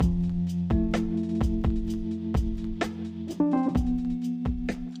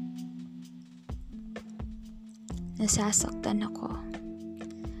Nasasaktan ako.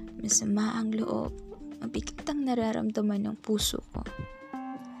 Masama ang loob. Mabigat ang nararamdaman ng puso ko.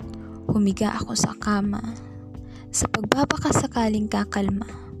 Humiga ako sa kama. Sa pagbabakasakaling kakalma.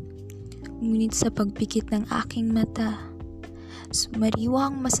 Ngunit sa pagpikit ng aking mata, sumariwa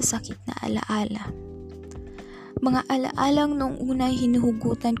ang masasakit na alaala. Mga alaalang noong una'y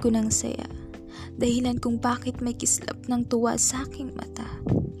hinuhugutan ko ng saya. Dahilan kung bakit may kislap ng tuwa sa aking mata.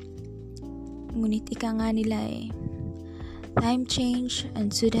 Ngunit ika nga nila time change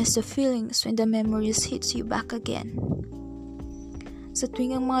and so does the feelings when the memories hits you back again. Sa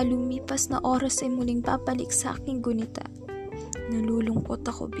tuwing ang mga lumipas na oras ay muling babalik sa aking gunita, nalulungkot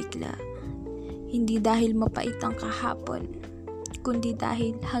ako bigla. Hindi dahil mapait ang kahapon, kundi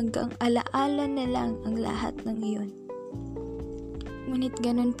dahil hanggang alaala na lang ang lahat ng iyon. Ngunit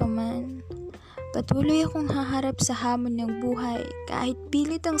ganun pa man, patuloy akong haharap sa hamon ng buhay kahit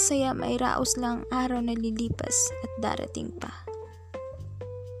pilit ang saya may raos lang ang araw na lilipas at darating pa.